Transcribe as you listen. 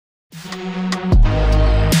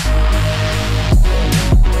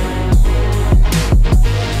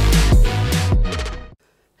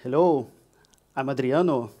Hello, I'm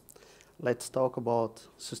Adriano. Let's talk about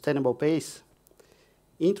sustainable pace.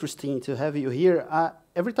 Interesting to have you here.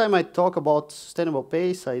 Every time I talk about sustainable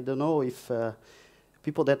pace, I don't know if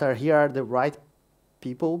people that are here are the right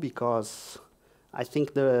people, because I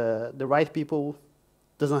think the right people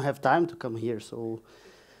doesn't have time to come here. So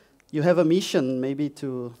you have a mission maybe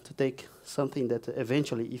to take something that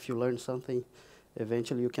eventually, if you learn something,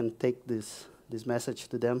 eventually you can take this message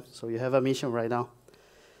to them. So you have a mission right now.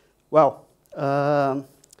 Well,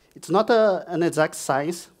 it's not an exact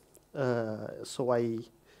science, so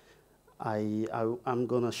I'm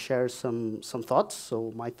gonna share some thoughts,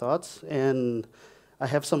 so my thoughts, and I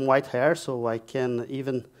have some white hair, so I can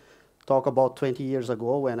even talk about 20 years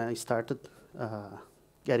ago when I started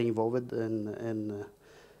getting involved,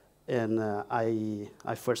 and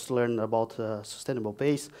I first learned about sustainable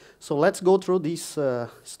pace. So let's go through this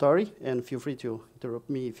story, and feel free to interrupt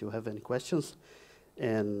me if you have any questions.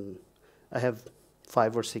 And I have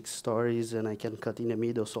 5 or 6 stories, and I can cut in the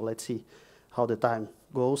middle, so let's see how the time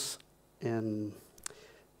goes. And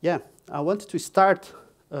yeah, I wanted to start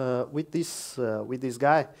with this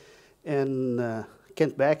guy, and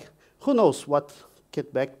Kent Beck. Who knows what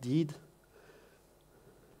Kent Beck did?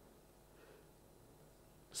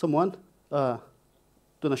 Someone?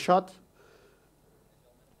 Doing a shot?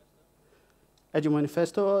 Agile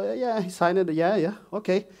Manifesto? Yeah, he signed it. Yeah,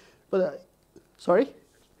 okay. But sorry?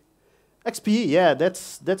 XP, yeah,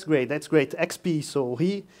 that's great. That's great. XP. So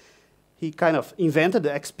he kind of invented the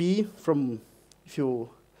XP from. If you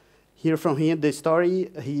hear from him the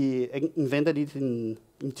story, he invented it in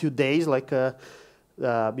 2 days, like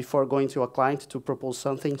before going to a client to propose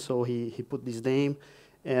something. So he put this name,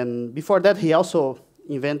 and before that he also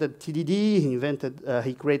invented TDD.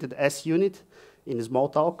 He created S-Unit in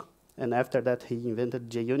Smalltalk, and after that he invented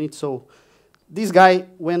JUnit. So this guy,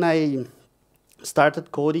 when I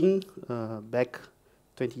started coding back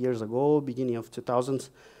 20 years ago, beginning of 2000s,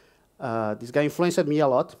 this guy influenced me a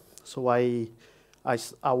lot. So I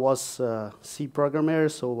was a C programmer,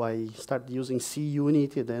 so I started using C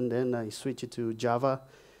unit, and then I switched to Java,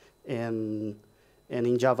 and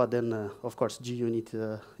in Java then of course JUnit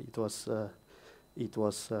it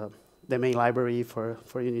was the main library for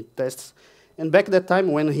unit tests. And back that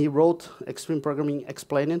time when he wrote Extreme Programming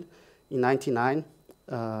Explained in '99,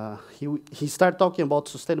 he started talking about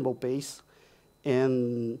sustainable pace,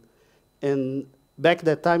 and back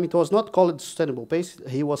that time it was not called sustainable pace.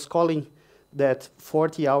 He was calling that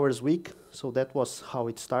 40 hours week. So that was how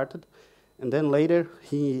it started. And then later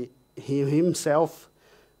he himself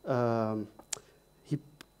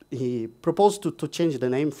he proposed to change the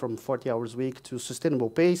name from 40 hours week to sustainable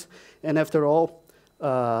pace. And after all,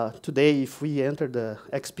 today if we enter the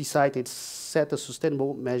XP site, it's set a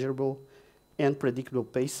sustainable, measurable, and predictable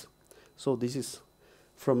pace. So this is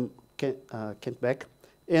from Kent Beck.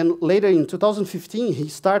 And later in 2015, he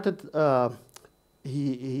started,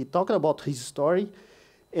 he talked about his story.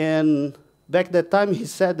 And back that time, he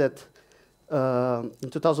said that, in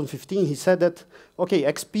 2015, he said that, okay,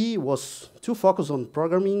 XP was too focused on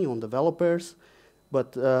programming, on developers.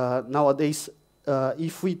 But nowadays,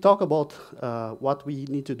 if we talk about what we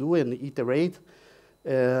need to do and iterate,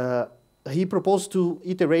 he proposed to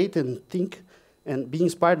iterate and think and be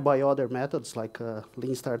inspired by other methods like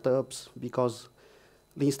lean startups, because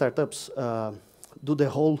lean startups do the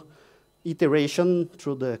whole iteration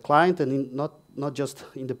through the client and not just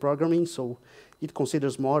in the programming, so it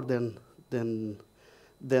considers more than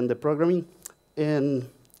the programming. And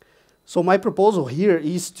so my proposal here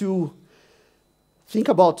is to think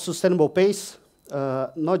about sustainable pace,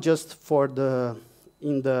 not just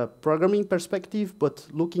in the programming perspective, but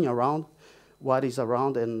looking around what is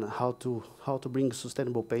around and how to bring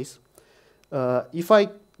sustainable pace. If I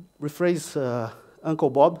rephrase Uncle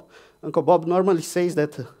Bob normally says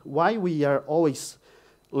that why we are always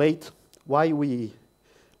late, why we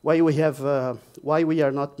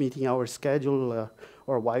are not meeting our schedule,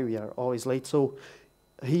 or why we are always late. So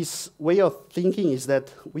his way of thinking is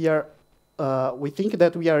that we think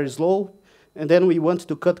that we are slow, and then we want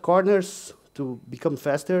to cut corners to become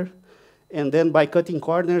faster, and then by cutting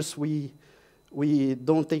corners we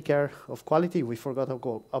don't take care of quality. We forgot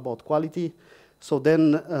about quality. So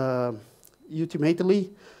then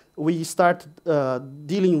ultimately we start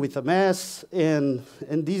dealing with a mess, and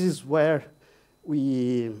this is where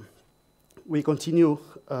we continue.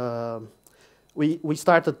 We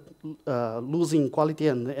started losing quality,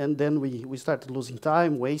 and then we started losing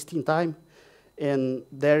time, wasting time, and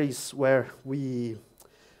there is where we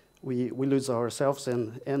we lose ourselves,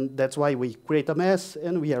 and that's why we create a mess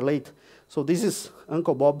and we are late. So this is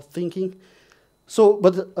Uncle Bob thinking. So,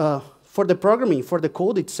 but for the programming, for the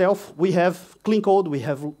code itself, we have clean code, we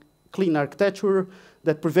have clean architecture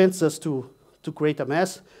that prevents us to create a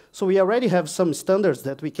mess. So we already have some standards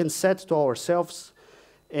that we can set to ourselves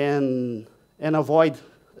and avoid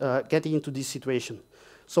getting into this situation.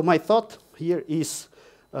 So my thought here is,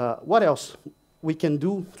 what else we can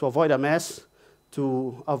do to avoid a mess,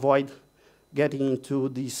 to avoid getting into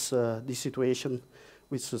this situation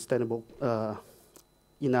with sustainable,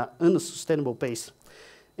 in an unsustainable pace.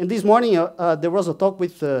 And this morning, there was a talk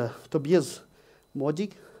with Tobias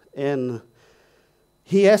Modig, and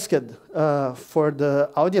he asked for the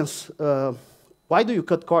audience, why do you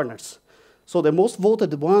cut corners? So the most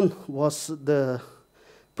voted one was the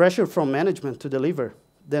pressure from management to deliver,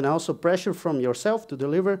 then also pressure from yourself to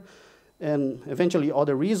deliver, and eventually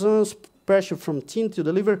other reasons, pressure from team to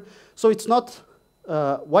deliver. So it's not,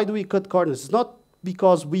 why do we cut corners? It's not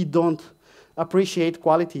because we don't appreciate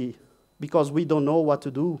quality, because we don't know what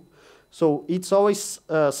to do. So it's always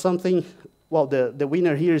something, well, the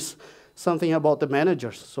winner here is something about the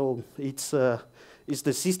managers. So it's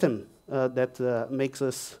the system that makes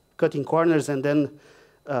us cutting corners, and then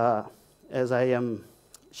as I am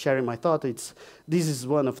sharing my thought, this is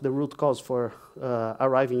one of the root cause for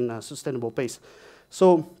arriving in a sustainable pace.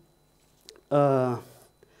 So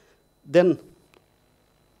then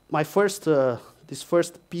my first, this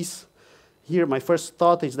first piece here, my first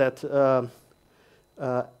thought is that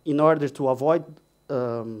in order to avoid,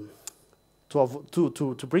 to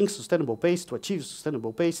bring sustainable pace, to achieve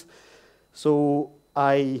sustainable pace, so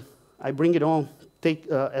I bring it on,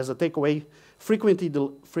 as a takeaway,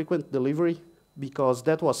 frequent delivery, because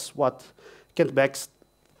that was what Kent Beck's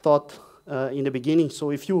thought in the beginning.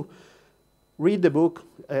 So if you read the book,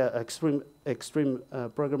 Extreme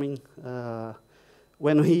Programming,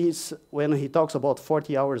 when he talks about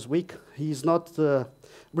 40 hours a week, he's not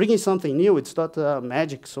bringing something new. It's not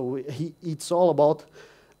magic. So it's all about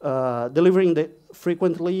delivering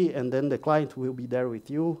frequently, and then the client will be there with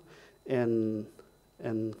you. And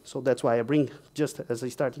so that's why I bring, just as a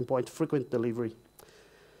starting point, frequent delivery.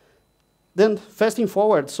 Then fasting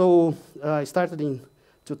forward. So I started in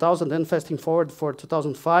 2000, then fasting forward for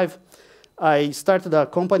 2005. I started a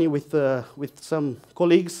company with some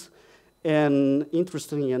colleagues, and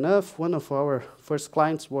interestingly enough, one of our first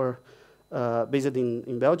clients were based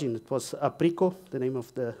in Belgium. It was Aprico, the name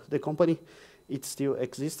of the company. It still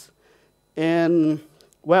exists. And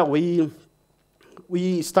well,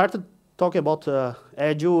 we started talking about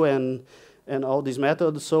Agile and all these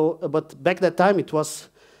methods. So, but back that time, it was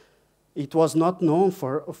not known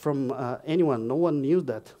from anyone. No one knew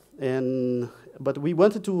that. But we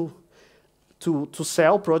wanted to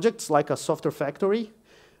sell projects like a software factory,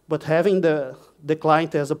 but having the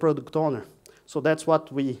client as a product owner. So that's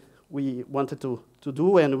what we wanted to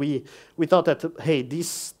do, and we thought that, hey,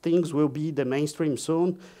 these things will be the mainstream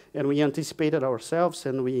soon, and we anticipated ourselves,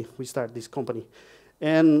 and we started this company.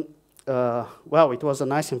 And well, it was a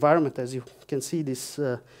nice environment. As you can see this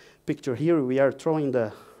picture here, we are throwing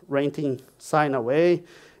the renting sign away,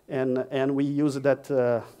 and we used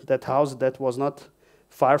that house that was not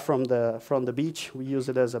far from the beach. We used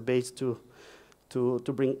it as a base to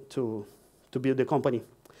build the company.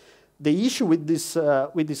 The issue with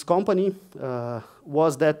this company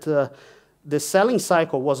was that the selling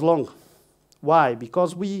cycle was long. Why?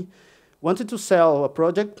 Because we wanted to sell a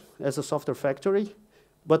project as a software factory,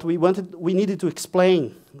 but we needed to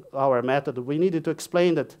explain our method. We needed to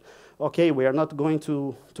explain that, okay, we are not going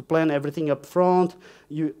to plan everything up front.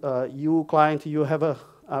 You client, you have a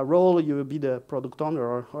role, you will be the product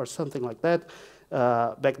owner or something like that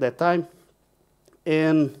back that time.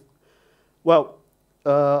 And well,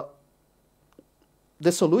 the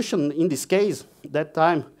solution in this case, that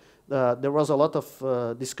time, there was a lot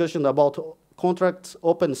of discussion about contracts,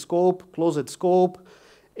 open scope, closed scope,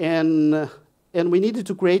 and we needed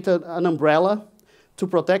to create an umbrella to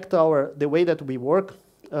protect the way that we work,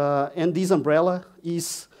 and this umbrella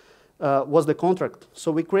was the contract.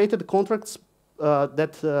 So we created contracts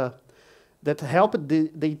that helped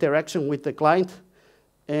the interaction with the client,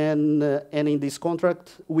 and in this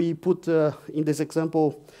contract we put, in this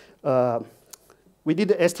example, we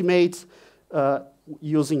did estimates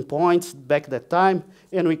using points back that time,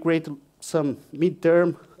 and we created some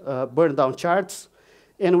midterm burn down charts.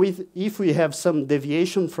 And if we have some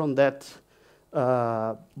deviation from that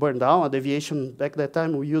burn down, a deviation back that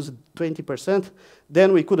time, we used 20%,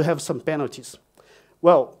 then we could have some penalties.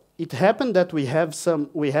 Well, it happened that we had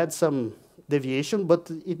some deviation,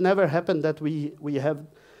 but it never happened that we had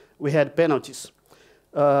penalties.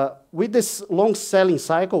 With this long selling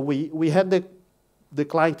cycle, we had the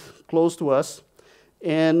client close to us,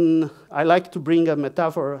 and I like to bring a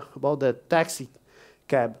metaphor about the taxi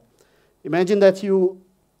cab. Imagine that you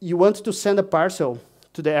want to send a parcel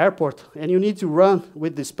to the airport, and you need to run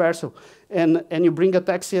with this parcel, and you bring a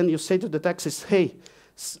taxi, and you say to the taxis, hey,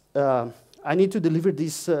 I need to deliver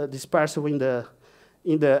this parcel in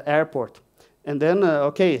the airport. And then,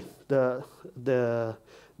 okay, the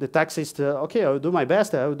taxist, okay, I will do my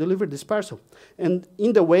best, I will deliver this parcel. And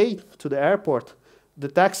in the way to the airport, the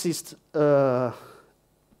taxist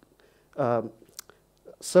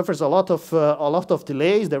suffers a lot of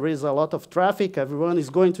delays. There is a lot of traffic. Everyone is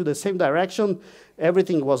going to the same direction.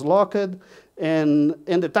 Everything was locked, and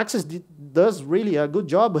the taxist does really a good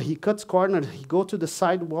job. He cuts corners. He goes to the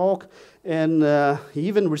sidewalk, and he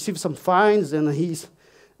even receives some fines, and he's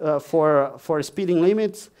for speeding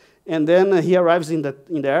limits. And then he arrives in the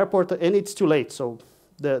airport, and it's too late. So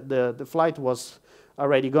the flight was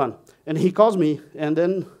already gone. And he calls me, and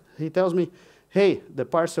then he tells me, hey, the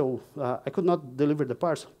parcel, I could not deliver the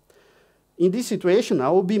parcel. In this situation, I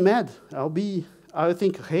will be mad. I will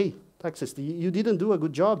think, hey, taxist, you didn't do a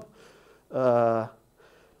good job.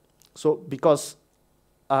 So because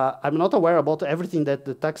I'm not aware about everything that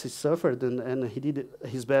the taxist suffered, and he did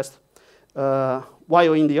his best.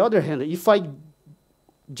 While in the other hand, if I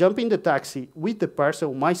jump in the taxi with the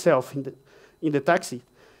parcel myself in the taxi,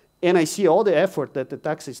 and I see all the effort that the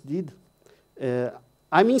taxist did,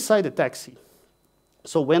 I'm inside the taxi.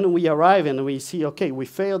 So when we arrive and we see, okay, we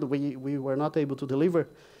failed, we were not able to deliver,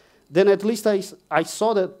 then at least I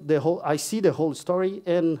saw that I see the whole story,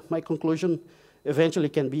 and my conclusion eventually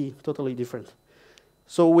can be totally different.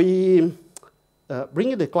 So we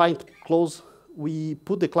bring the client close. We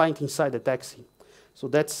put the client inside the taxi. So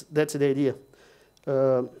that's the idea.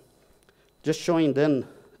 Just showing then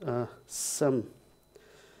some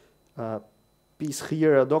piece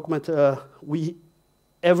here, a document.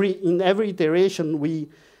 In every iteration,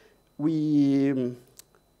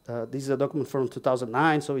 this is a document from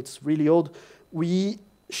 2009, so it's really old. We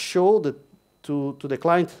show to the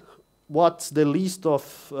client what's the list of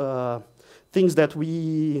things that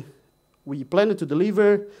we planned to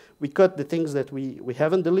deliver. We cut the things that we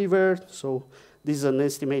haven't delivered. So this is an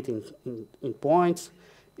estimate in points.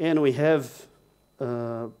 And we have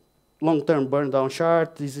long-term burn-down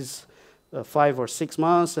chart. This is 5 or 6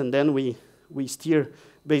 months, and then we steer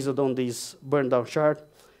based on this burn-down chart.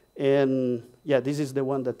 And yeah, this is the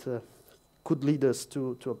one that could lead us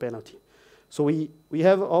to a penalty. So we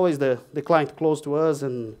have always the client close to us,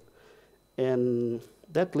 and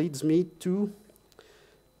that leads me to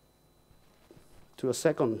a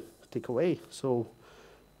second takeaway. So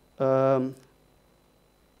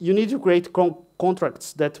you need to create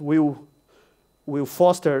contracts that will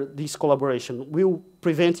foster this collaboration, will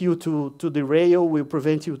prevent you to derail, will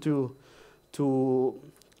prevent you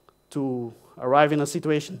to arrive in a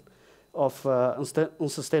situation of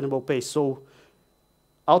unsustainable pace. So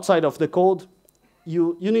outside of the code,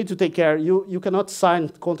 you need to take care. You cannot sign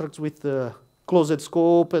contracts with closed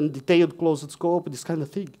scope and detailed closed scope, this kind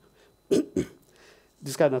of thing.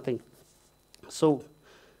 This kind of thing. So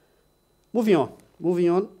moving on.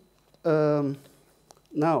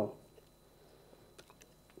 Now,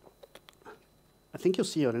 I think you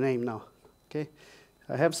see your name now, okay?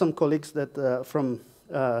 I have some colleagues that from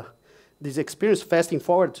this experience, fasting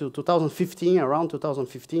forward to 2015, around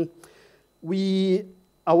 2015,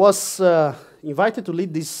 I was invited to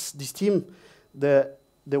lead this team, the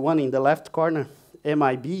one in the left corner,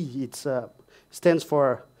 MIB. It stands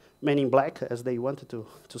for Men in Black, as they wanted to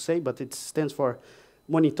say, but it stands for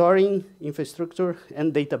Monitoring, Infrastructure,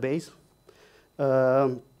 and Database.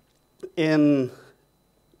 And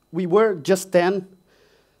we were just 10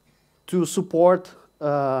 to support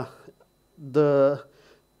the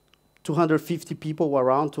 250 people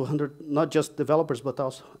around, 200, not just developers, but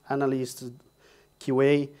also analysts,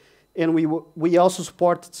 QA. And we also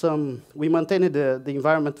support we maintained the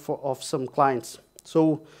environment of some clients.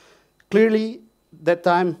 So clearly, that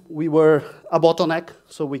time we were a bottleneck.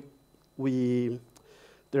 So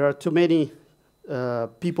there are too many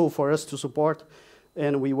people for us to support,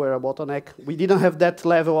 and we were a bottleneck. We didn't have that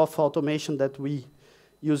level of automation that we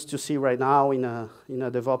used to see right now in a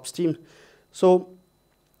DevOps team. So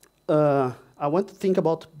I want to think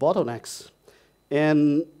about bottlenecks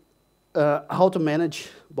and how to manage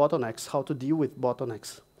bottlenecks, how to deal with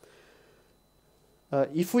bottlenecks.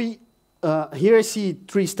 Here I see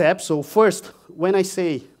 3 steps. So first, when I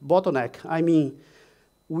say bottleneck, I mean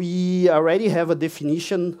we already have a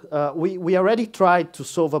definition. We already tried to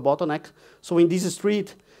solve a bottleneck. So in this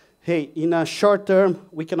street, hey, in a short term,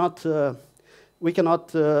 we cannot we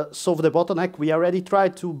cannot solve the bottleneck. We already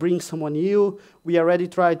tried to bring someone new. We already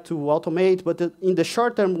tried to automate, but in the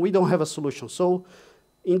short term, we don't have a solution. So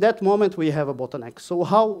in that moment, we have a bottleneck. So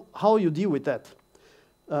how you deal with that?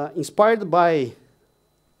 Inspired by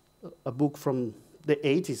a book from the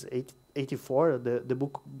 80s, 84, the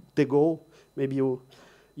book The Goal, maybe you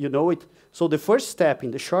know it. So the first step in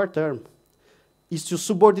the short term is to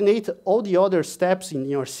subordinate all the other steps in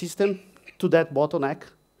your system to that bottleneck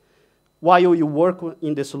while you work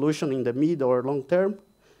in the solution in the mid or long term,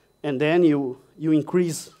 and then you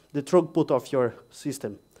increase the throughput of your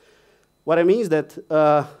system. What I mean is that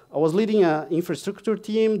I was leading an infrastructure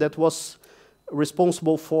team that was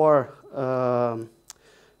responsible for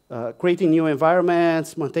creating new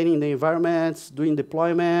environments, maintaining the environments, doing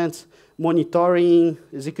deployments, monitoring,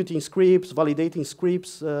 executing scripts, validating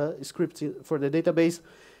scripts, scripts for the database.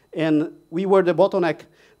 And we were the bottleneck.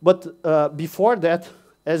 But before that,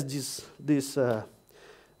 as this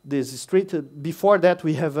street, before that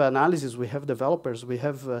we have analysis, we have developers, we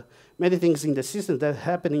have many things in the system that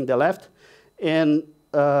happen in the left. And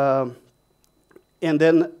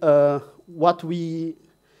then what's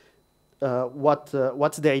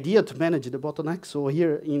the idea to manage the bottleneck? So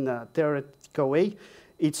here in a theoretical way,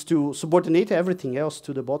 it's to subordinate everything else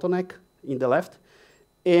to the bottleneck in the left,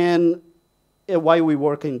 and why we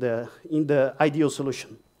work in the ideal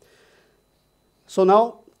solution. So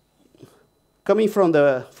now, coming from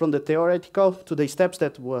the theoretical to the steps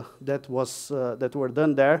that were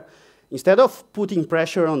done there, instead of putting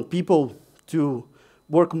pressure on people to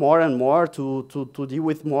work more and more to deal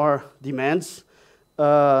with more demands,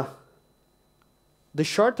 the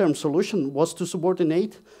short-term solution was to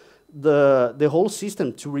subordinate the whole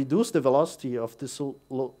system to reduce the velocity of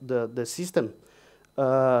the system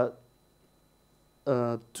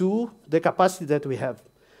to the capacity that we have.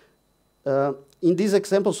 In this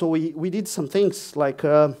example, so we did some things like,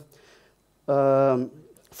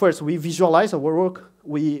 first, we visualize our work.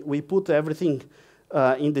 We put everything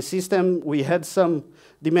in the system. We had some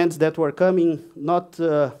demands that were coming not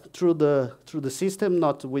through the system,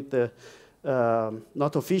 not with the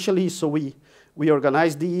not officially. So we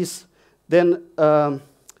organize these. Then,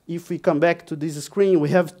 if we come back to this screen, we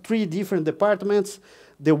have 3 different departments.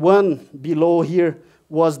 The one below here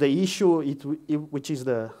was the issue, which is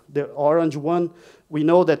the orange one. We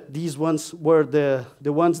know that these ones were the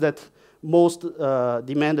ones that most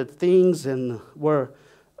demanded things and were,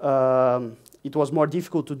 it was more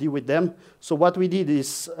difficult to deal with them. So what we did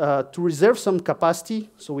is to reserve some capacity.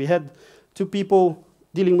 So we had 2 people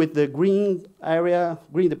dealing with the green area,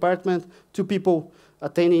 green department, 2 people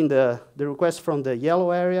attending the request from the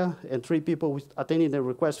yellow area, and 3 people attending the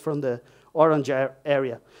request from the orange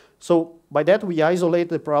area. So by that, we isolate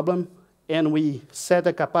the problem, and we set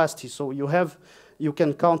a capacity. So you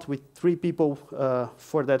can count with 3 people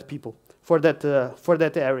for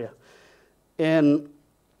that area. And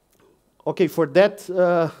okay, for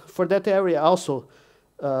that area also,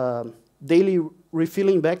 daily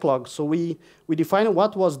refilling backlog. So we defined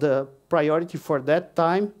what was the priority for that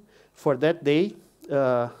time, for that day,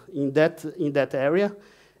 in that area,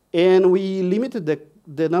 and we limited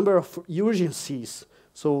the number of urgencies.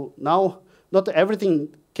 So now, not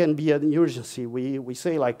everything can be an urgency. We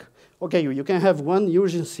say like, okay, you can have 1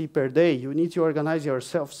 urgency per day. You need to organize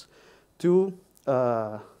yourselves to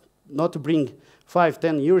not to bring 5,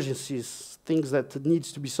 10 urgencies, things that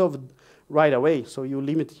needs to be solved right away. So you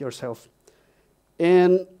limit yourself.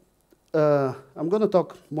 And I'm going to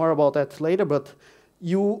talk more about that later. But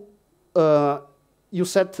we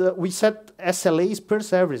set SLAs per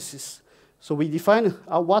services. So we define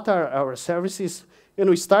what are our services. And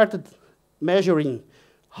we started measuring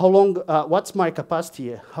how long, what's my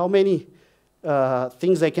capacity, how many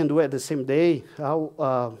things I can do at the same day,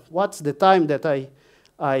 what's the time that I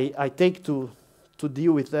take to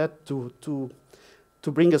deal with that, to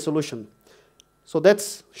bring a solution. So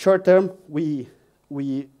that's short term. We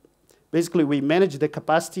basically manage the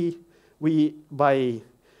capacity. We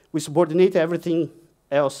subordinate everything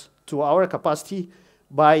else to our capacity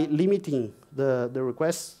by limiting the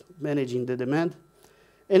requests, managing the demand.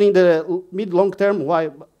 And in the mid-long term, why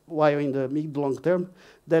in the mid-long term?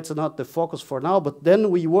 That's not the focus for now, but then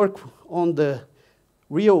we work on the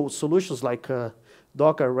real solutions like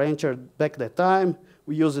Docker, Rancher back that time.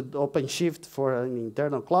 We used OpenShift for an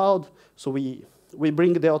internal cloud. So we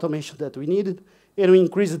bring the automation that we needed, and we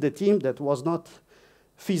increased the team that was not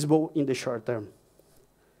feasible in the short term.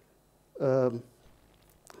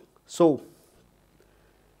 So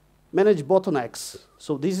manage bottlenecks.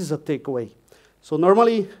 So this is a takeaway. So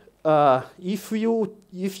normally, if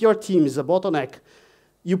your team is a bottleneck,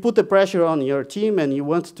 you put the pressure on your team and you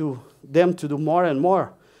want them to do more and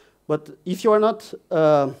more. But if you are not,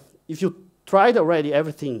 if you tried already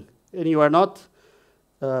everything and you are not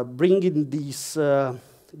bringing this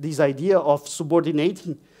idea of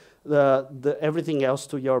subordinating everything else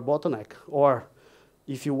to your bottleneck, or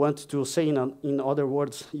if you want to say in other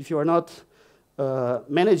words, if you are not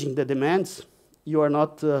managing the demands, you are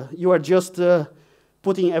not, you are just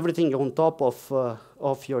putting everything on top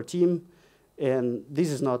of your team, and this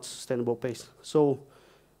is not sustainable pace. So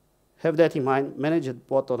have that in mind, manage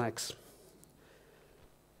bottlenecks.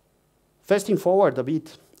 Fasting forward a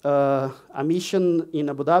bit, a mission in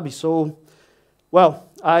Abu Dhabi. So, well,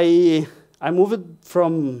 I moved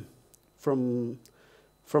from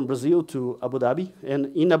Brazil to Abu Dhabi,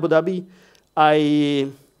 and in Abu Dhabi,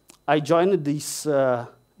 I joined this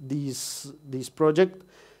project,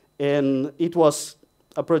 and it was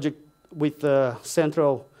a project with a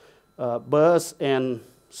central bus and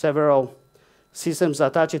several systems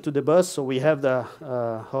attached to the bus. So we have the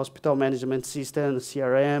hospital management system,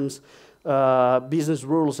 CRMs, business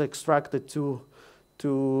rules extracted to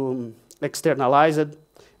externalize it,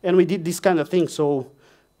 and we did this kind of thing. So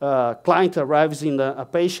client arrives in a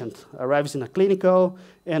patient arrives in a clinical,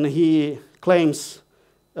 and he claims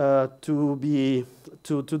to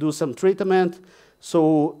do some treatment.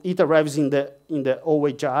 So it arrives in the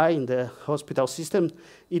OHI, in the hospital system.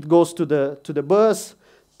 It goes to the bus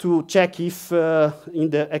to check if in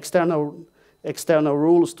the external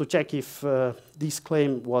rules to check if this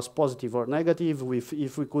claim was positive or negative,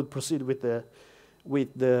 if we could proceed with the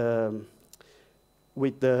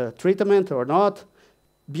treatment or not.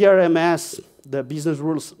 BRMS, the business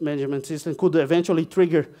rules management system, could eventually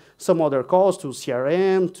trigger some other calls to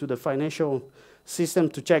CRM, to the financial system,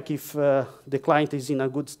 to check if the client is in a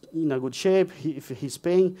good shape, if he's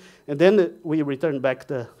paying, and then we return back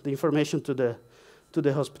the information to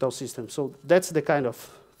the hospital system. So that's the kind of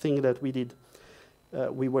thing that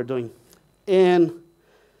we were doing. And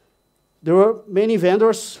there were many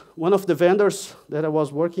vendors. One of the vendors that I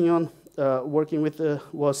was working with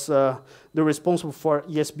was the responsible for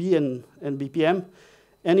ESB and BPM.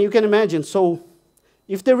 And you can imagine, so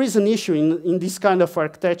if there is an issue in this kind of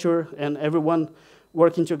architecture and everyone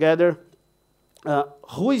working together,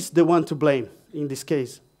 who is the one to blame in this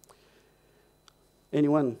case?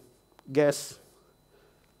 Anyone guess?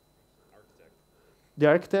 Architect. The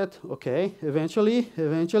architect, okay, eventually,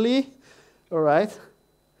 all right.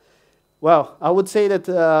 Well, I would say that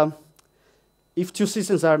if two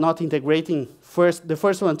systems are not integrating, the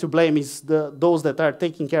first one to blame is those that are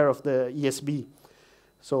taking care of the ESB.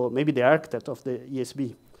 So maybe the architect of the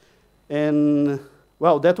ESB. And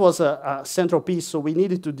well, that was a central piece, so we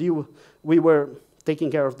needed to deal, we were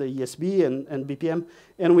taking care of the ESB and BPM,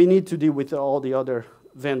 and we need to deal with all the other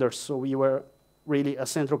vendors, so we were really a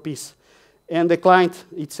central piece. And the client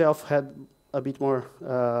itself had a bit more,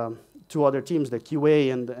 two other teams, the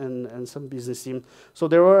QA and some business team. So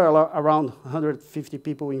there were around 150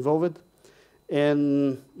 people involved.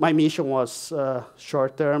 And my mission was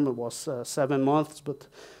short term, it was 7 months, but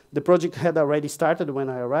the project had already started when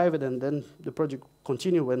I arrived, and then the project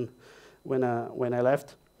continued when I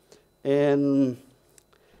left. And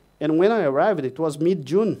when I arrived, it was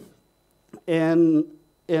mid-June, and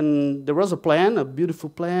there was a plan, a beautiful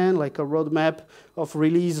plan, like a roadmap of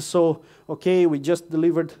release. So, okay, we just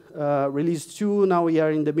delivered release 2, now we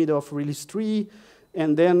are in the middle of release 3,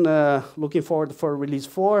 and then looking forward for release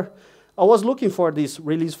 4. I was looking for this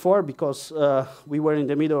release 4 because we were in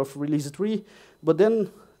the middle of release 3, but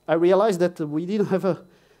then I realized that we didn't have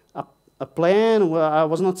a plan. Well, I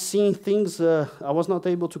was not seeing things, I was not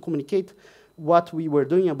able to communicate what we were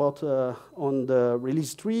doing about on the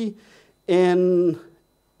release 3, and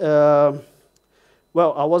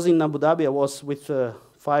well, I was in Abu Dhabi. I was with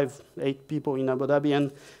 5-8 people in Abu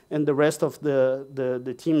Dhabi, and the rest of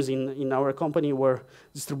the teams in our company were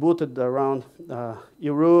distributed around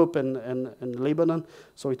Europe and Lebanon.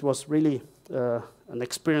 So it was really an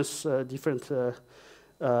experience, different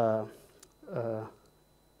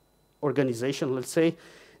organization, let's say.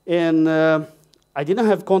 And I didn't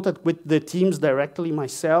have contact with the teams directly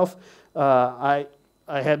myself. I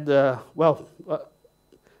had, well,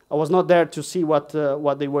 I was not there to see what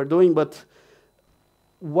they were doing, but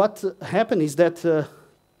what happened is that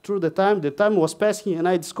through the time was passing, and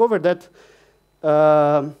I discovered that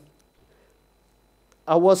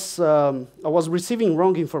I was receiving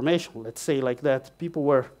wrong information, let's say like that. People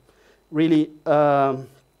were really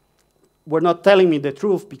were not telling me the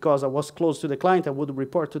truth because I was close to the client. I would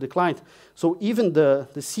report to the client. So even the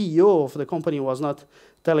CEO of the company was not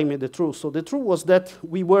telling me the truth. So the truth was that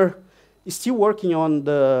we were still working on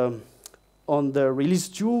on the release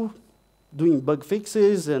 2, doing bug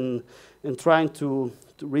fixes and trying to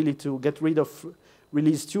really get rid of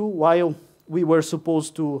release 2, while we were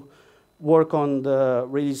supposed to work on the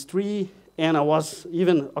release 3. And I was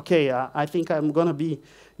even, okay, I think I'm going to be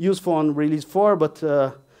useful on release 4, but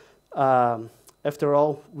after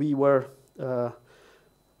all, we were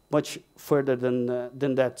much further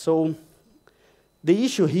than that. So the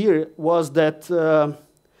issue here was that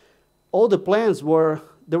all the plans were,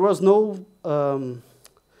 there was no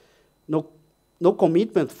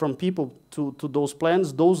commitment from people to those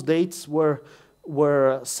plans. Those dates were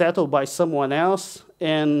settled by someone else,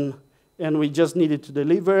 and we just needed to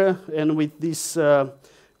deliver. And with this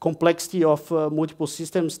complexity of multiple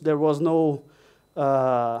systems, there was no,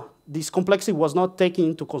 this complexity was not taken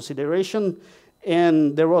into consideration,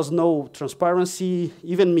 and there was no transparency.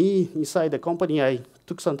 Even me, inside the company, I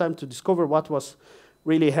took some time to discover what was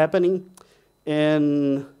really happening.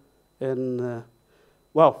 And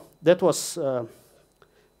well, that was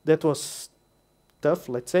tough,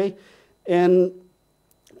 let's say. And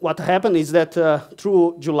what happened is that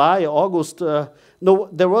through July, August,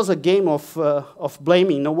 there was a game of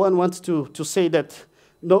blaming. No one wants to say that.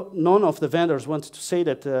 None of the vendors wanted to say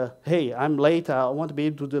that, hey, I'm late, I want to be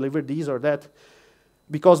able to deliver this or that.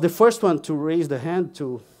 Because the first one to raise the hand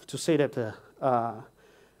to say that,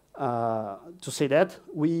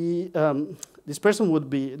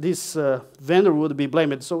 this vendor would be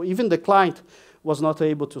blamed. So even the client was not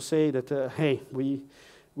able to say that, hey, we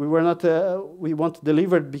were not, we want to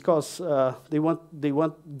deliver because they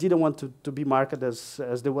didn't want to be marked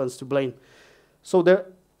as the ones to blame. So there.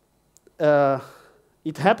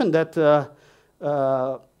 It happened that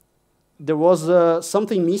there was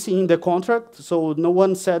something missing in the contract, so no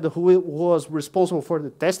one said who was responsible for the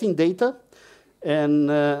testing data, and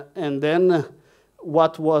then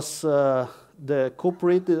what was the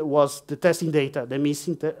culprit was the testing data, the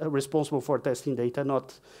missing responsible for testing data,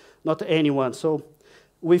 not anyone. So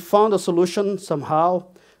we found a solution somehow.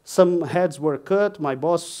 Some heads were cut. My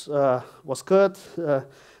boss was cut.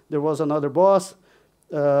 There was another boss.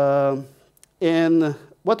 And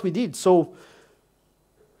what we did, so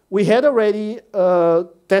we had already a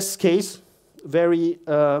test case, very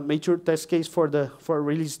mature test case for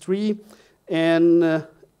release 3, and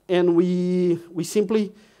we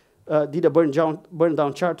simply did a burn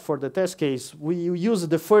down chart for the test case. We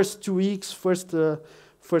used the first 2 weeks, first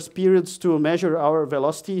periods to measure our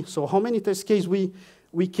velocity. So how many test cases we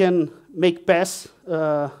can make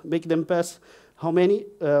them pass, how many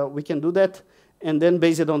we can do that. And then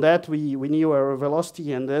based on that, we knew our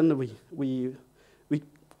velocity, and then we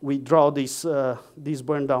draw this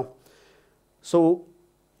burn down. So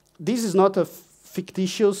this is not a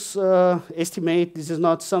fictitious estimate. This is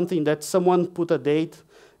not something that someone put a date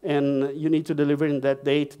and you need to deliver in that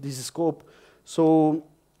date, this scope. So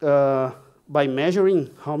by measuring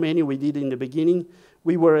how many we did in the beginning,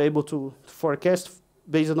 we were able to forecast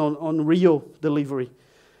based on real delivery.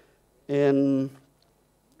 And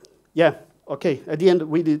yeah. Okay, at the end,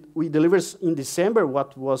 we delivered in December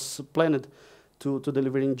what was planned to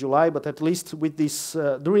deliver in July, but at least with this,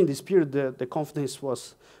 during this period, the confidence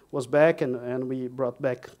was back, and we brought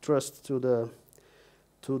back trust to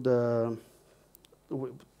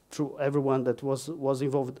everyone that was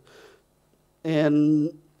involved.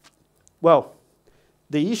 And, well,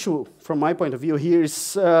 the issue, from my point of view here,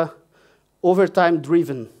 is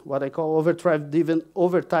overtime-driven, what I call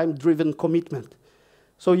overtime-driven commitment.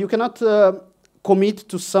 So you cannot commit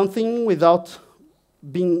to something without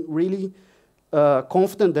being really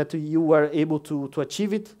confident that you are able to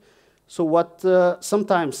achieve it. So what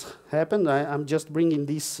sometimes happens, I'm just bringing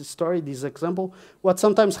this story, this example, what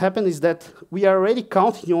sometimes happens is that we are already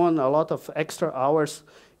counting on a lot of extra hours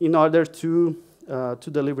in order to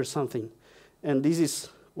deliver something. And this is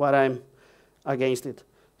what I'm against it.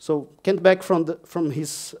 So Kent Beck from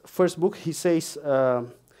his first book, he says,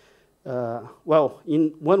 well,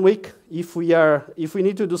 in 1 week, if we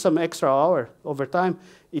need to do some extra hour overtime,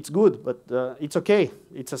 it's good, but it's okay,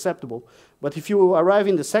 it's acceptable. But if you arrive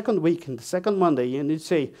in the second week, in the second Monday, and you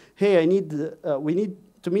say, hey, we need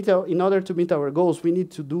to meet in order to meet our goals, we need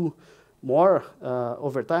to do more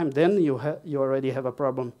overtime, then you already have a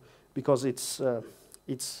problem because it's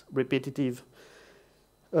repetitive.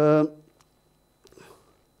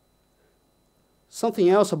 Something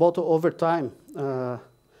else about overtime.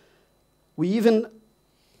 We even,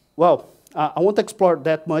 well, I won't explore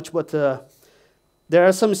that much, but there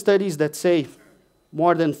are some studies that say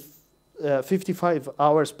more than 55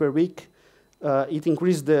 hours per week, it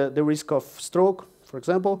increased the risk of stroke, for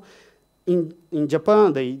example. In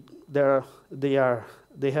Japan, they are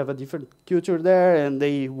they have a different culture there, and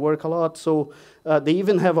they work a lot. So they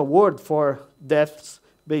even have a word for deaths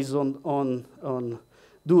based on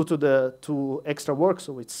due to extra work.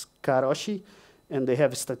 So it's karoshi, and they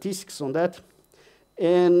have statistics on that.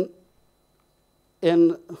 And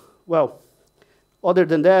well, other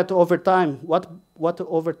than that, overtime. What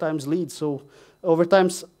overtimes lead? So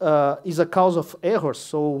overtimes is a cause of errors.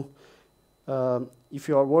 So if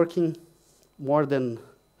you are working more than,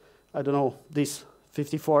 I don't know, these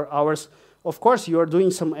 54 hours, of course you are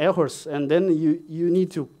doing some errors, and then you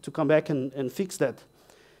need to come back and fix that.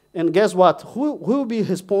 And guess what? Who will be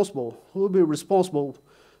responsible? Who will be responsible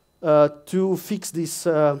to fix these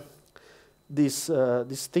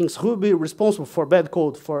things? Who will be responsible for bad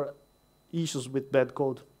code, for issues with bad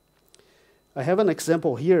code? I have an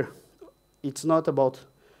example here. It's not about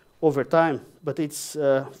overtime, but it's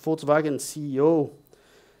Volkswagen CEO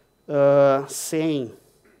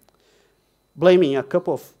blaming a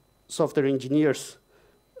couple of software engineers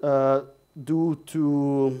due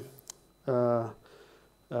to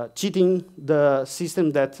cheating the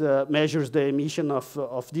system that measures the emission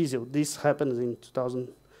of diesel. This happened in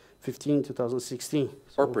 2015, 2016.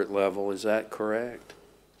 Corporate level, is that correct?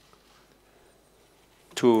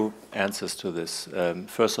 Two answers to this.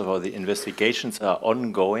 First of all, the investigations are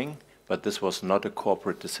ongoing, but this was not a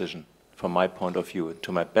corporate decision from my point of view.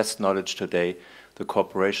 To my best knowledge today, the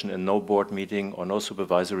corporation in no board meeting or no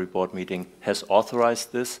supervisory board meeting has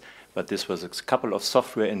authorized this, but this was a couple of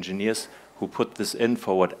software engineers who put this in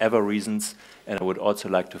for whatever reasons, and I would also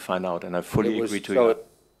like to find out, and I fully agree to you.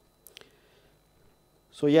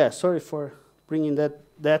 So yeah, sorry for bringing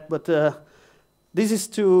that, but this is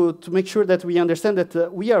to make sure that we understand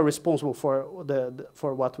that we are responsible for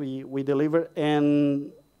for what we deliver,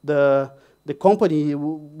 and the company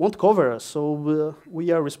won't cover us. So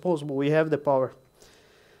we are responsible. We have the power.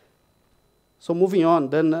 So moving on,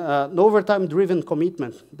 then no overtime-driven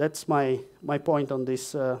commitment. That's my point on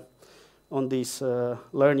this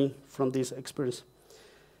learning from this experience.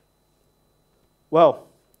 Well,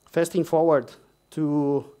 fasting forward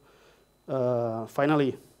to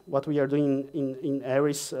finally what we are doing in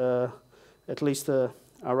ARHS, at least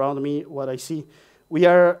around me, what I see. We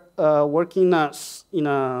are working in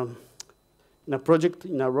a project,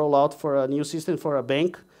 in a rollout for a new system for a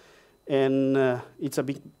bank, and it's a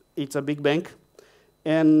big bank.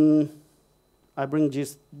 And I bring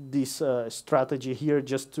just this strategy here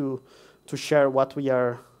just to share what we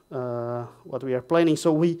are planning.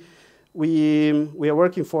 So we are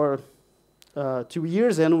working for 2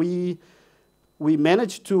 years, and we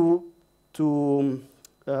managed to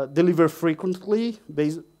deliver frequently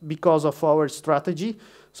because of our strategy.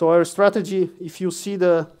 So our strategy, if you see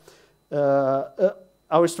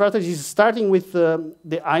our strategy is starting with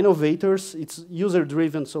the innovators. It's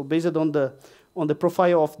user-driven, so based on the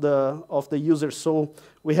profile of the user. So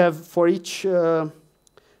we have for each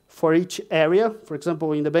area, for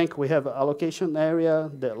example, in the bank we have allocation area,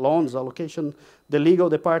 the loans allocation, the legal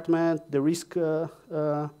department, the risk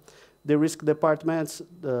departments,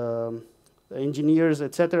 the engineers,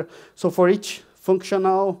 etc. So for each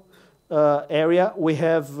functional area, we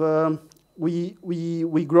have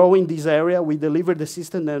we grow in this area, we deliver the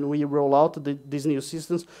system, and we roll out these new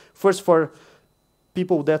systems. First for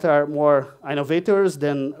people that are more innovators,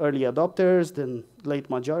 then early adopters, then late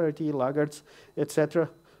majority, laggards, etc.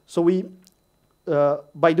 So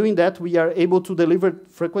by doing that, we are able to deliver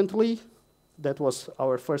frequently. That was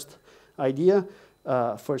our first idea,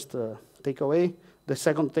 first takeaway. The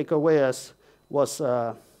second takeaway was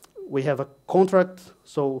we have a contract.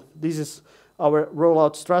 So this is our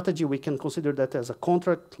rollout strategy. We can consider that as a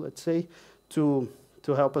contract, let's say, to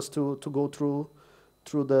help us to go through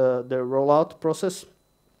the rollout process.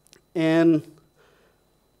 And,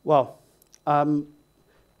 well,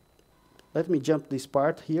 let me jump this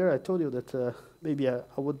part here. I told you that maybe I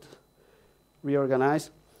would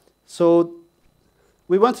reorganize. So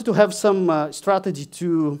we wanted to have some strategy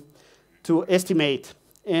to estimate.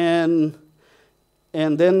 And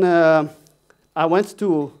then I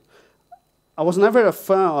was never a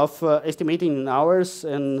fan of estimating in hours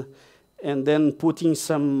and then putting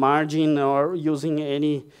some margin or using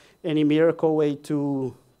any miracle way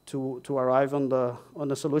to arrive on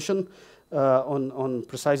the solution, on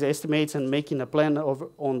precise estimates and making a plan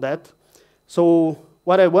on that. So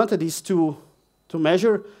what I wanted is to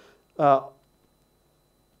measure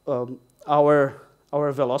our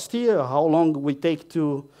velocity, how long we take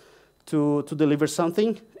to deliver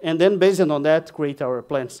something, and then based on that, create our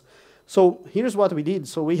plans. So here's what we did.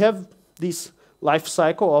 So we have this life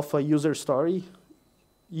cycle of a user story.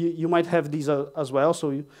 You might have these as well.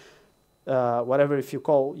 So whatever, if you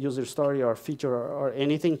call user story or feature or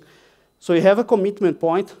anything. So you have a commitment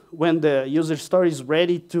point when the user story is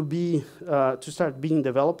ready to be to start being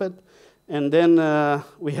developed, and then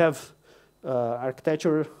we have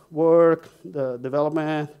architecture work, the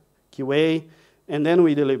development, QA, and then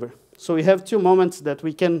we deliver. So we have 2 moments that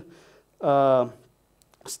we can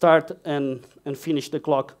start and finish the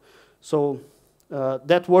clock. So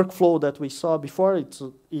that workflow that we saw before,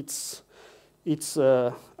 it's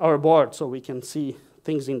our board, so we can see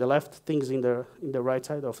things in the left, things in the right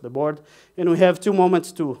side of the board, and we have 2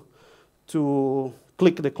 moments to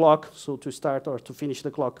click the clock, so to start or to finish the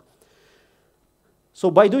clock. So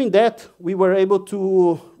by doing that, we were able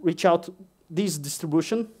to reach out this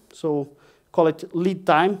distribution. So call it lead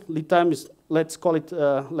time. Lead time is, let's call it,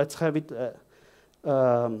 let's have it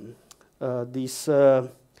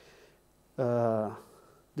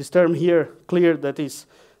this term here clear, that is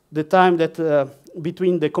the time that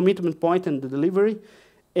between the commitment point and the delivery.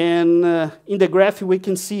 And in the graph, we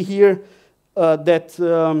can see here that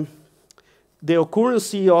the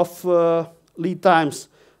occurrence of lead times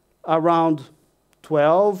around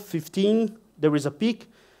 12, 15, there is a peak.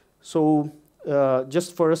 So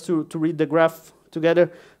just for us to read the graph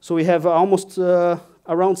together, so we have almost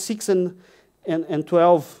around 6 and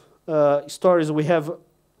 12 stories. We have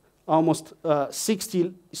almost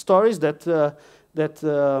 60 stories that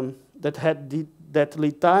had that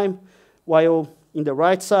lead time, while in the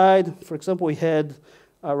right side, for example, we had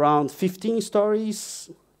around 15 stories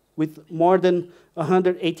with more than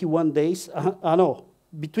 181 days. No,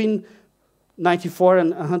 between 94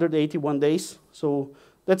 and 181 days. So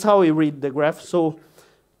that's how we read the graph. So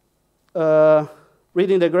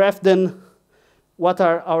reading the graph, then what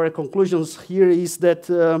are our conclusions here is that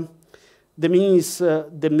the mean is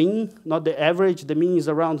the mean, not the average. The mean is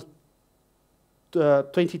around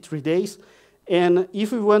 23 days. And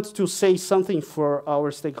if we want to say something for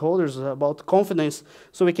our stakeholders about confidence,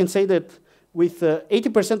 so we can say that with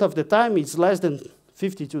 80% of the time, it's less than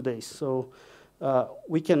 52 days. So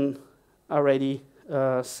we can already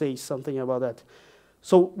say something about that.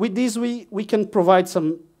 So with this, we can provide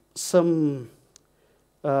some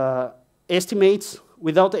estimates.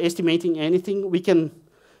 Without estimating anything, we can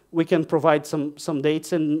provide some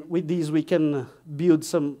dates, and with these we can build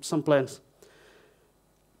some plans.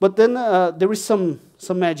 But then there is some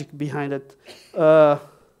magic behind it. I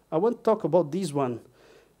want to talk about this one,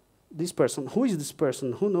 this person. Who is this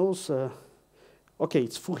person? Who knows? Okay,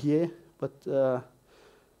 it's Fourier, but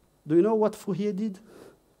do you know what Fourier did?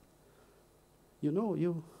 You know,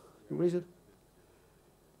 you raise it?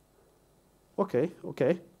 Okay.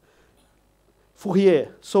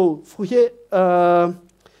 Fourier. So Fourier,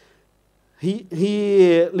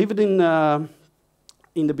 he lived during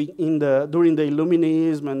the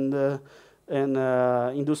Illuminism and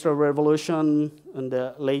Industrial Revolution in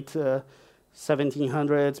the late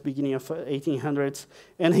 1700s, beginning of 1800s,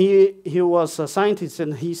 and he was a scientist,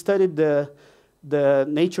 and he studied the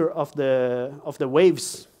nature of the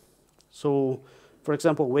waves. So, for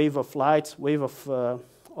example, wave of light, wave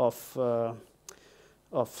of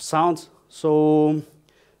sound. So,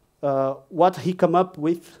 what he came up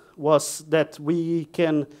with was that we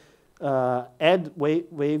can add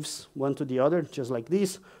waves one to the other, just like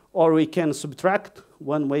this, or we can subtract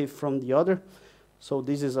one wave from the other. So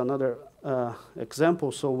this is another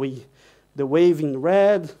example. So the wave in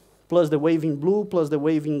red plus the wave in blue plus the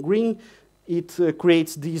wave in green, it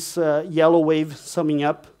creates this yellow wave summing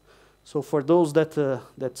up. So for those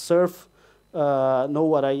that surf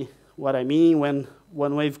know what I mean when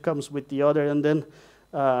one wave comes with the other, and then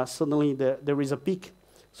suddenly there is a peak.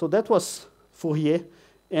 So that was Fourier.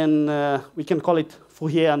 And we can call it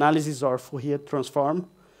Fourier analysis or Fourier transform.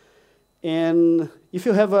 And if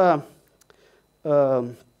you have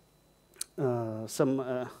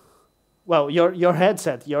well, your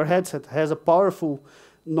headset has a powerful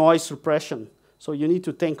noise suppression. So you need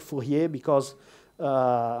to thank Fourier, because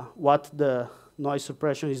what the noise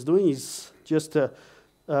suppression is doing is just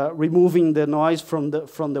removing the noise from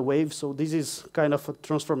the wave. So this is kind of a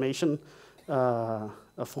transformation.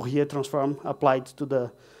 A Fourier transform applied to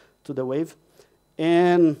the wave.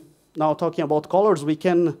 And now talking about colors, we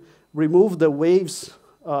can remove the waves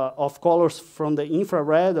of colors from the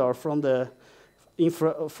infrared or from the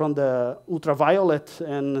ultraviolet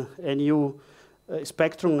and you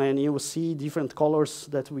spectrum, and you see different colors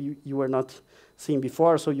that you were not seeing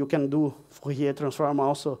before. So you can do Fourier transform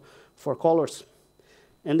also for colors.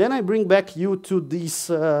 And then I bring back you to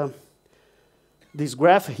this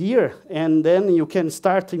graph here, and then you can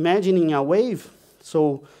start imagining a wave.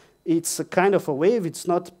 So it's a kind of a wave. It's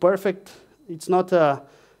not perfect. It's not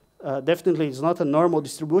Definitely, it's not a normal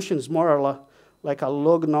distribution. It's more like a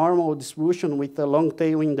log normal distribution with a long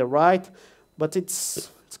tail in the right. But it's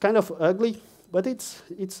kind of ugly. But it's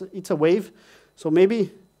a wave. So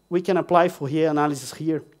maybe we can apply Fourier analysis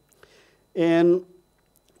here. And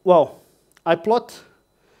well, I plot.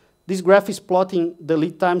 This graph is plotting the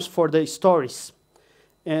lead times for the stories.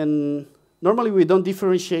 And normally we don't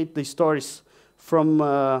differentiate the stories from,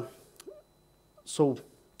 so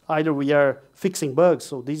either we are fixing bugs,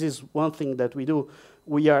 so this is one thing that we do.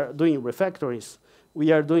 We are doing refactories,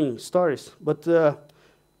 we are doing stories, but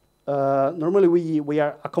normally we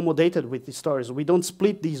are accommodated with the stories. We don't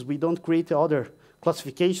split these, we don't create other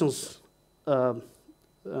classifications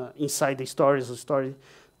inside the stories, a story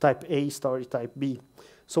type A, story type B.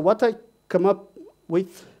 So what I come up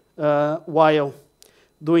with while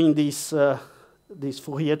doing this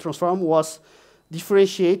Fourier transform was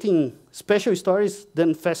differentiating special stories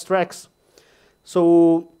than fast tracks.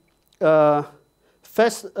 So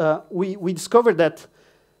we discovered that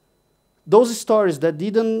those stories that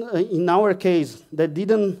didn't, in our case, that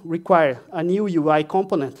didn't require a new UI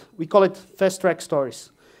component, we call it fast track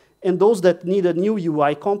stories. And those that need a new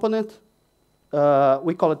UI component,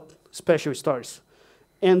 we call it special stories.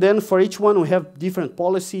 And then for each one, we have different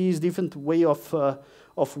policies, different way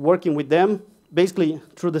of working with them, basically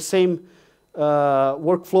through the same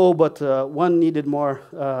workflow, but one needed more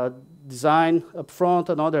design up front,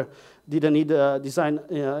 another didn't need design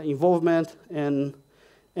involvement, and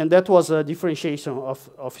that was a differentiation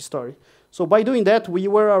of story. So by doing that, we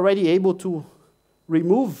were already able to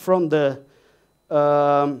remove from the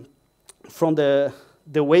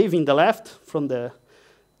wave in the left, from the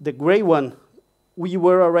gray one, we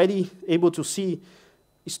were already able to see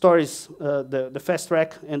stories, the fast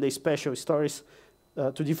track and the special stories,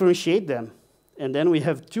 to differentiate them. And then we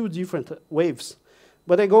have two different waves.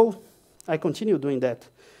 But I continue doing that.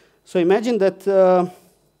 So imagine that,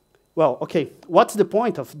 well, okay, what's the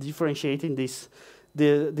point of differentiating these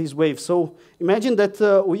waves? So imagine that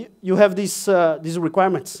you have these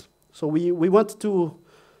requirements. So we want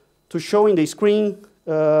to show in the screen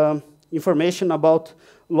information about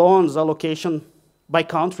loans allocation by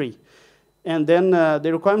country. And then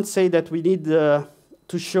the requirements say that we need to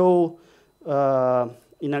show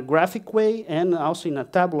in a graphic way and also in a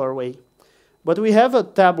tabular way. But we have a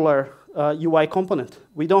tabular UI component.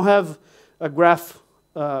 We don't have a graph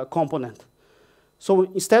component. So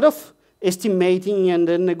instead of estimating and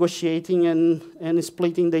then negotiating and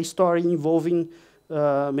splitting the story involving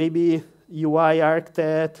maybe UI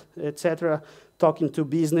architect, etc., talking to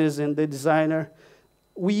business and the designer,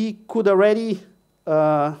 we could already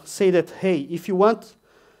say that, hey, if you want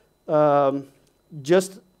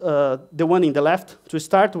just the one in the left to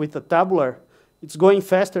start with a tabular, it's going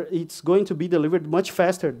faster, it's going to be delivered much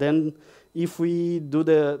faster than if we do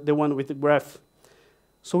the one with the graph.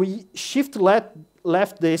 So we shift left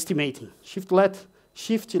the estimating, shift left,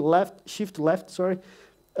 sorry,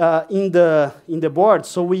 in the board.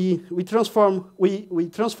 So we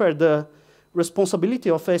transfer the responsibility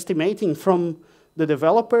of estimating from the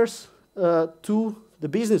developers to the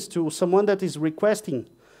business, to someone that is requesting.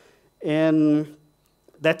 And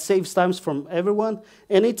that saves times from everyone.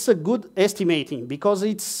 And it's a good estimating because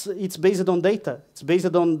it's based on data. It's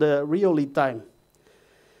based on the real lead time.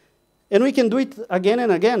 And we can do it again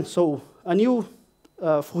and again. So a new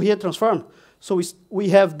Fourier transform. So we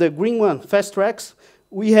have the green one, fast tracks.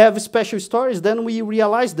 We have special stories. Then we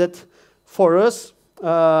realize that for us,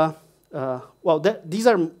 these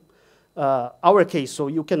are our case. So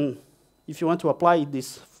you can, if you want to apply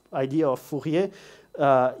this idea of Fourier,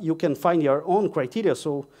 you can find your own criteria.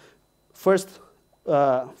 So first,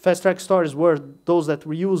 fast track stories were those that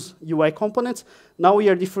reuse UI components. Now we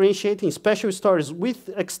are differentiating special stories with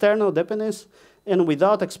external dependence and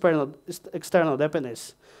without external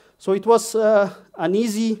dependence. So it was an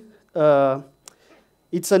easy,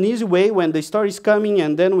 it's an easy way when the story is coming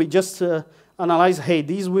and then we just analyze, hey,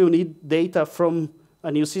 these will need data from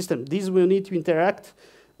a new system. These will need to interact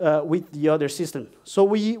with the other system. So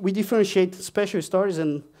we differentiate special stories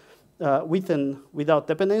and with and without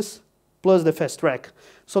dependence, plus the fast track.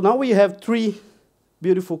 So now we have three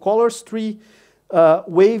beautiful colors, three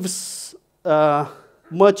waves,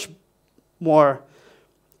 much more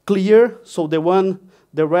clear. So the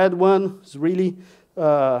red one is really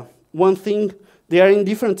one thing. They are in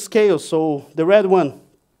different scales. So the red one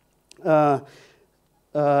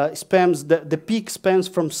spans, the peak spans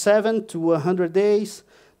from 7 to 100 days.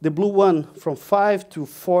 The blue one from 5 to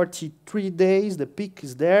 43 days, the peak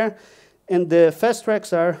is there. And the fast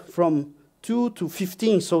tracks are from 2 to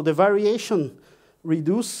 15, so the variation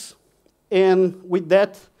reduces. And with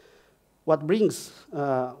that, what brings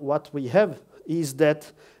what we have is that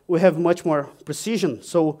we have much more precision.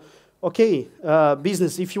 So, okay,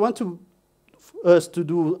 business, if you want us to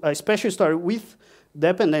do a special story with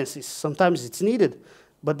dependencies, sometimes it's needed.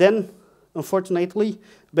 But then, unfortunately,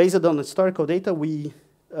 based on historical data, we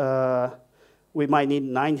might need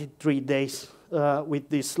 93 days with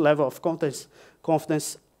this level of confidence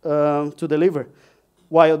to deliver,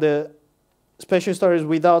 while the special stories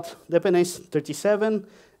without dependence 37,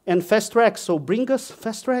 and fast tracks. So bring us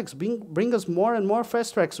fast tracks, bring us more and more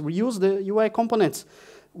fast tracks. Reuse the UI components.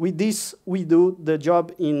 With this, we do the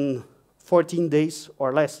job in 14 days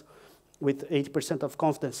or less, with 80% of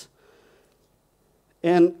confidence.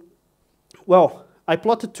 And well, I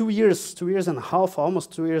plotted 2 years and a half,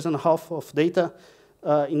 almost 2 years and a half of data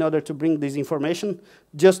in order to bring this information,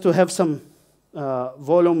 just to have some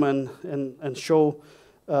volume and show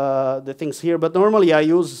the things here. But normally I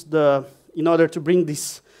use in order to bring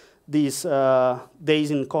these days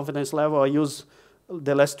in confidence level, I use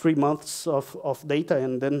the last 3 months of data,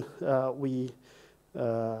 and then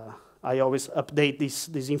I always update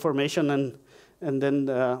this information, and then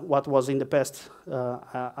what was in the past,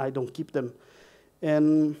 I don't keep them.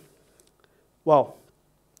 And wow,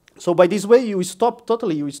 so by this way you stop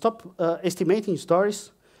estimating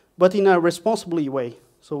stories, but in a responsible way.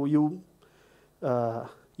 So you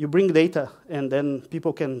bring data, and then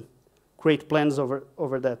people can create plans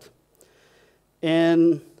over that.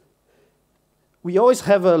 And we always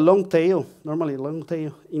have a long tail, normally a long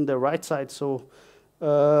tail in the right side. So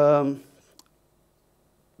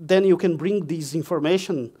then you can bring this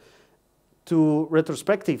information to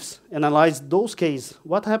retrospectives, analyze those cases.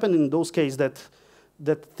 What happened in those cases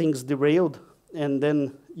that things derailed, and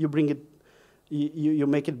then you bring it, you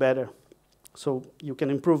make it better. So you can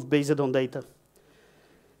improve based on data.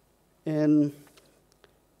 And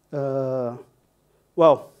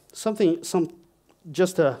well,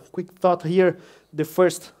 just a quick thought here. The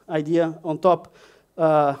first idea on top.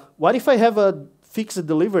 What if I have a fixed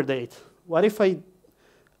delivery date? What if I'm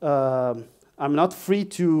not free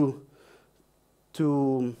to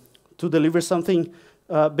deliver something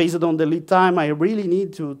based on the lead time? I really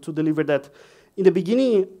need to deliver that. In the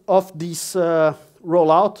beginning of this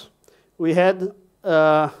rollout, we had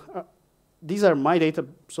these are my data,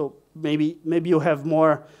 so maybe you have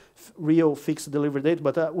more real fixed delivery date,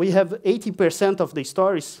 but we have 80% of the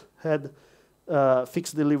stories had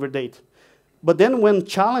fixed delivery date. But then when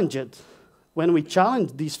we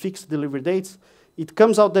challenge these fixed delivery dates, it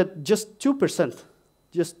comes out that just 2%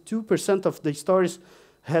 of the stories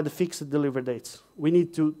had fixed delivery dates. We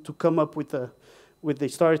need to come up with the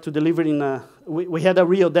story to deliver in a, we had a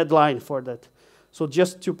real deadline for that. So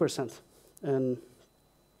just 2%. And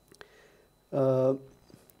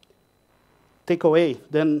takeaway,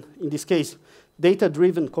 then in this case,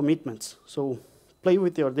 data-driven commitments. So play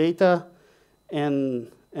with your data,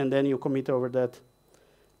 and then you commit over that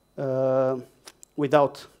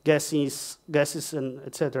without guesses and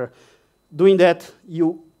etc. Doing that,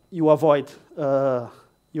 you avoid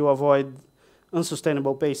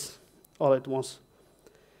unsustainable pace all at once.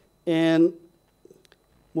 And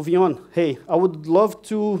moving on, hey, I would love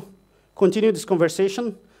to continue this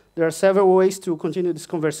conversation. There are several ways to continue this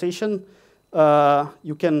conversation.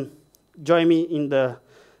 You can join me in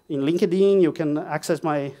LinkedIn. You can access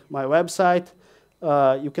my website.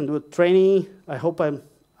 You can do a training. I hope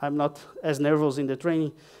I'm not as nervous in the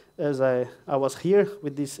training as I was here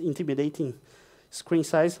with this intimidating screen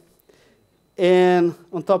size. And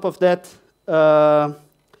on top of that,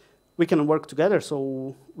 we can work together.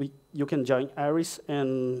 So you can join ARHS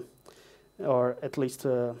or at least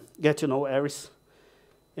get to know ARHS.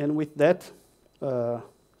 And with that,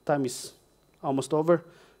 time is almost over.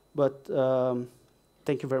 But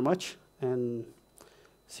thank you very much, and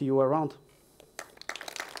see you around.